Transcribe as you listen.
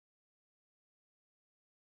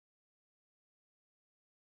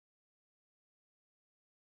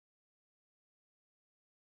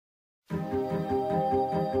Yo,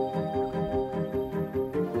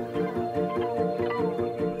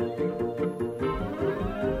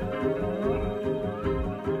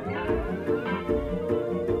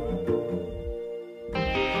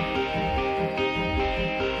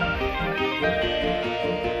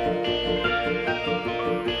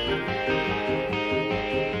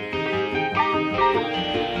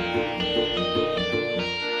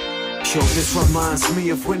 this reminds me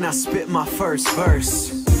of when I spit my first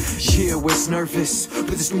verse. Yeah, was nervous, but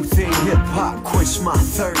this new thing, hip-hop, quenched my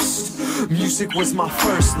thirst. Music was my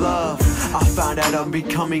first love. I found out I'm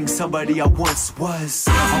becoming somebody I once was.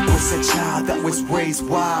 I was a child that was raised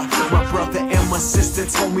wild. My brother and my sister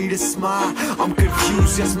told me to smile. I'm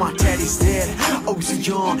confused as my daddy's dead. I was too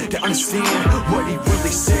young to understand what he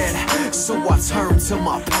really said, so I turned to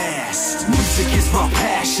my past. Music is my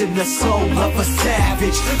passion, the soul of a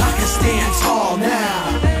savage. I can stand tall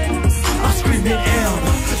now. I'm screaming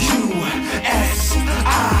M-U-S-I-C.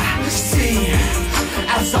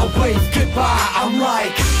 As I wave goodbye, I'm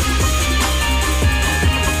like,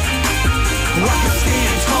 I can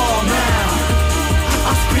stand tall now.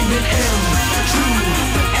 I'm screaming M-U-S-I-C.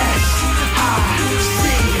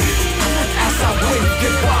 As I wave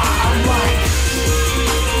goodbye, I'm like,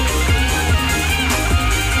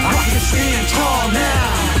 I can stand tall now.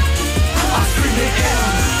 I'm screaming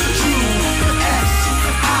M-U-S-I-C.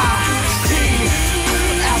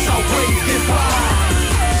 As I wave goodbye.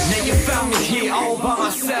 Now you found me here all by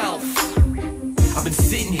myself. I've been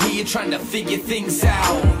sitting here trying to figure things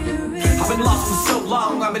out. I've been lost for so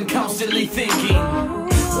long, I've been constantly thinking,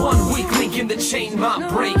 one weak link in the chain might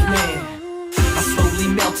break me. I slowly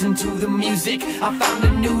melt into the music. I found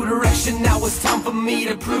a new direction, now it's time for me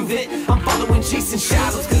to prove it. I'm following, chasing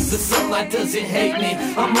shadows, cause the sunlight doesn't hate me.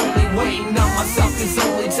 I'm only waiting on myself, cause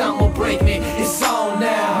only time will break me. It's on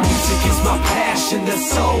now. Music is my passion, the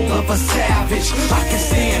soul of a savage. I can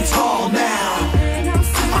stand tall now.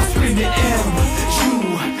 I'm screaming M-U-S-I-C.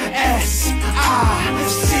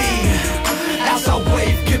 As I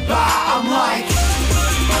wave goodbye, I'm like,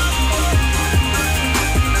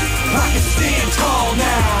 I can stand tall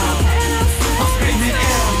now. I'm screaming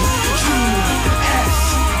M-U-S-I-C.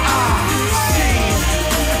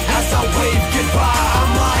 As I wave goodbye,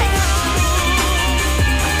 I'm like,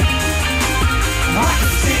 I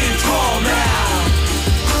can stand tall now.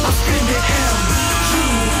 I'm screaming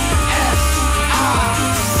M-U-S-I-C.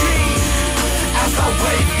 As I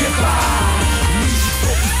wave goodbye.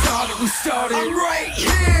 We started. I'm right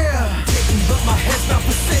here. Taking, but my head's not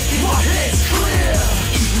forsaken. My head's clear.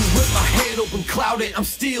 Even with my head open, clouded, I'm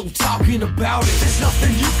still talking about it. There's nothing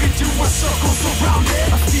you can do when circles around it.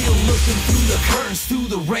 I'm still looking through the curtains, through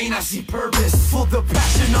the rain. I see purpose for the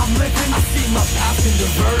passion I'm living. I see my path been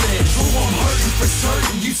diverted. So I'm hurting for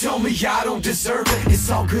certain. You tell me I don't deserve it. It's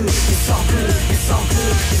all good. It's all good. It's all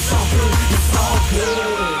good. It's all good. It's all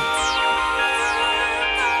good.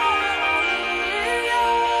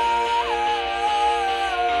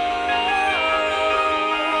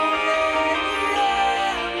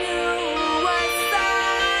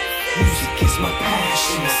 Music is my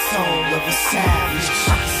passion, the soul of a savage.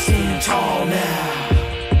 I can stand tall now.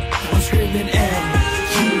 I'm screaming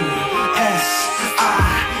M-U-S-I-C.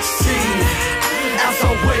 As I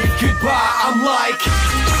wave goodbye, I'm like,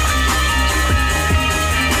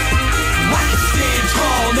 I can stand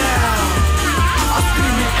tall now. I'm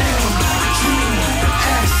screaming M-U-S-I-C.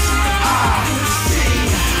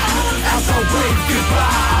 As I wave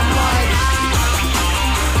goodbye, I'm like,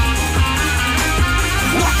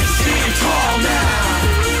 I can stand tall now.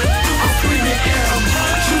 I'm screaming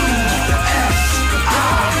M-U-S-I-C.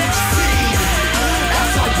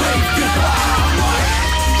 As I wave goodbye, I'm like,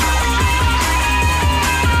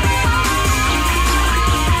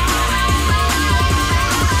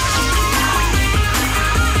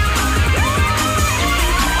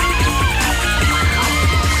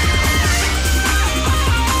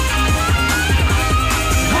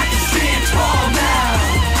 I can stand tall now.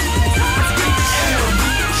 As I wave goodbye.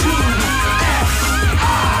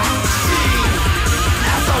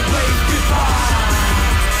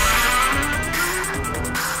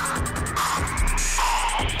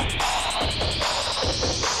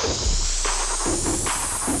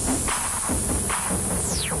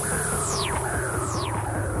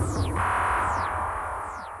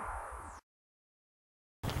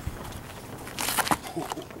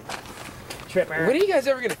 Tripper. When are you guys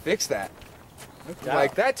ever gonna fix that?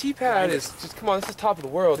 Like, that T-pad is just, come on, this is top of the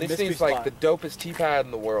world. This seems like the dopest T-pad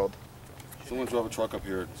in the world. Someone drove a truck up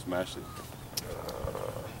here and smashed it.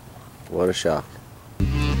 What a shock.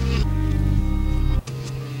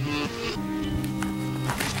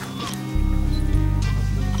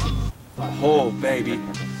 Oh, baby.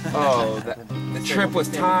 Oh, the trip was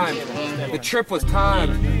timed. The trip was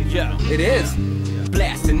timed. Yeah. It is.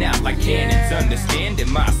 Blasting out like cannons, understanding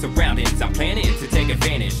my surroundings. I'm planning to take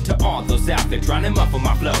advantage to all those out there trying to muffle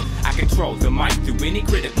my flow. I control the mic through any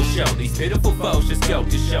critical show. These pitiful foes just go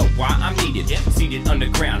to show why I'm needed. Seated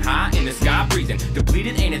underground, high in the sky, breathing.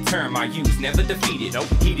 Depleted ain't a term I use, never defeated.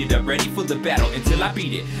 Heated up, ready for the battle until I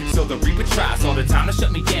beat it. So the Reaper tries all the time to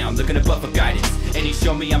shut me down, looking above for guidance. And he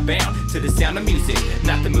showed me I'm bound to the sound of music,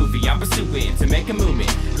 not the movie I'm pursuing to make a movement.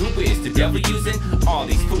 Who is the devil using? All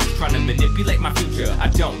these fools trying to manipulate my future. I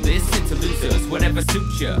don't listen to losers, whatever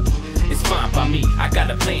suits ya. It's fine by me, I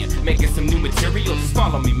got a plan. Making some new material, just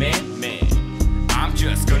follow me, man. I'm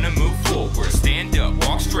just gonna move forward, stand up,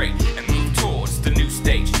 walk straight, and move towards the new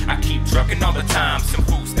stage. I keep trucking all the time, some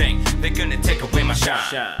fools think they're gonna take away my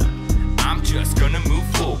shine. I'm just gonna move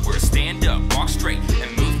forward, stand up, walk straight,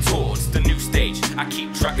 and move towards the new stage. I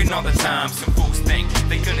keep trucking all the time, some fools think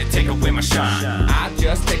they're gonna take away my shine. I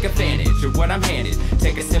just take advantage of what I'm handed.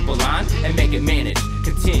 Take a simple line and make it manage.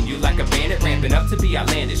 Continue like a bandit, ramping up to be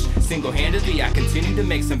outlandish. Single-handedly, I continue to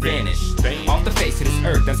make some vanish. Off the face of this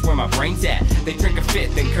earth, that's where my brain's at. They drink a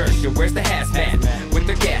fit, then curse you. Where's the hazmat? With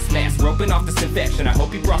their gas mask, roping off this infection. I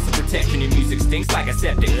hope you brought some protection. Your music stinks like a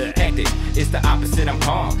septic. Hectic, it's the opposite, I'm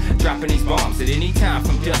calm. Dropping these bombs at any time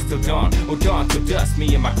from dusk till dawn. Or dawn till dusk,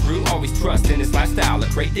 me and my crew always trust in this lifestyle of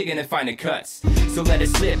crate digging and finding cuts. So let it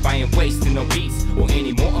slip, I ain't wasting no beats or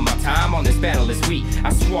any more of my time on this battle is weak.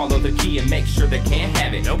 I swallow the key and make sure they can't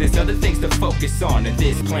have it. There's other things to focus on in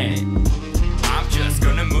this planet. I'm just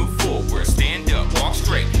gonna move forward, stand up, walk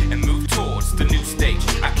straight, and move towards the new stage.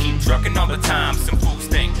 I keep trucking all the time, some fools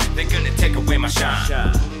think they're gonna take away my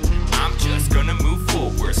shine. I'm just gonna move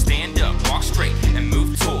forward, stand up, walk straight, and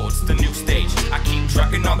move towards the new stage. I keep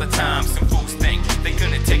trucking all the time, some fools think they're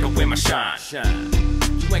gonna take away my shine.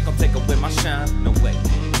 You ain't gonna take away my shine, no way.